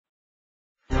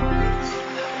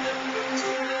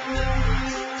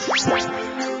Our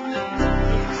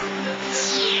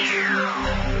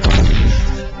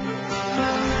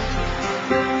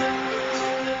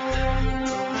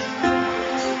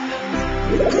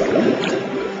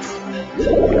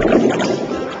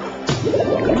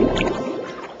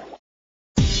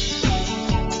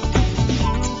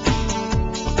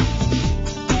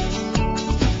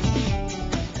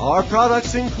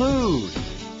products include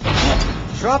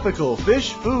tropical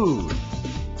fish food,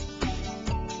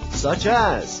 such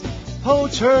as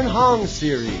Po-Chern-Hong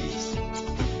series,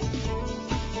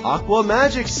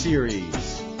 Aguamagic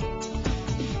series,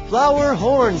 Flower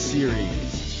Horn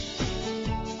series,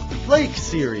 Flake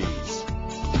series,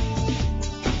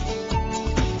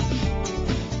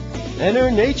 Enter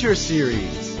Nature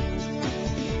series,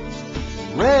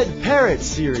 Red Parrot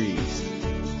series,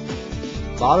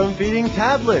 bottom feeding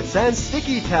tablets and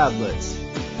sticky tablets,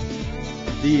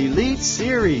 the Elite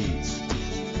series,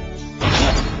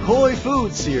 Koi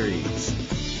Food series,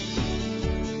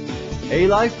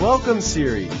 Alife Welcome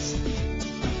series,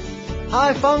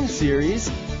海丰series,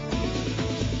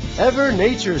 Ever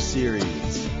Nature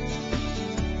series,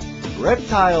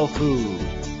 Reptile Food,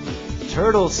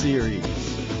 Turtle series.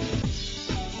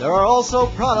 There are also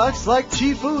products like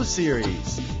Chifu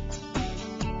series,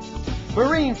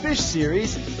 Marine Fish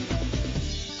series,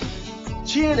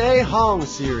 Chin A Hong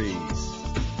series.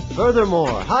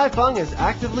 Furthermore, Haifeng is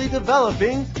actively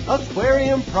developing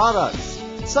aquarium products,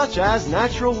 such as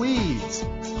natural weeds,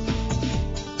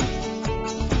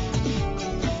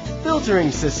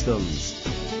 filtering systems,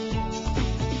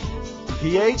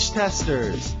 pH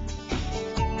testers,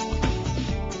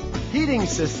 heating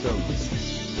systems,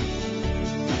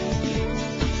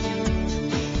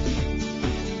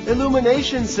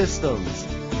 illumination systems,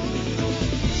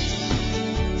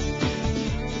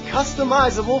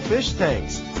 customizable fish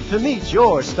tanks to meet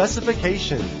your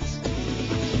specifications.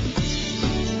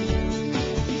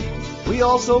 We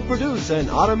also produce an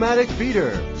automatic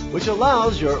feeder, which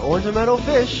allows your ornamental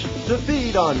fish to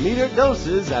feed on metered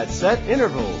doses at set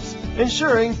intervals,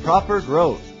 ensuring proper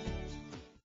growth.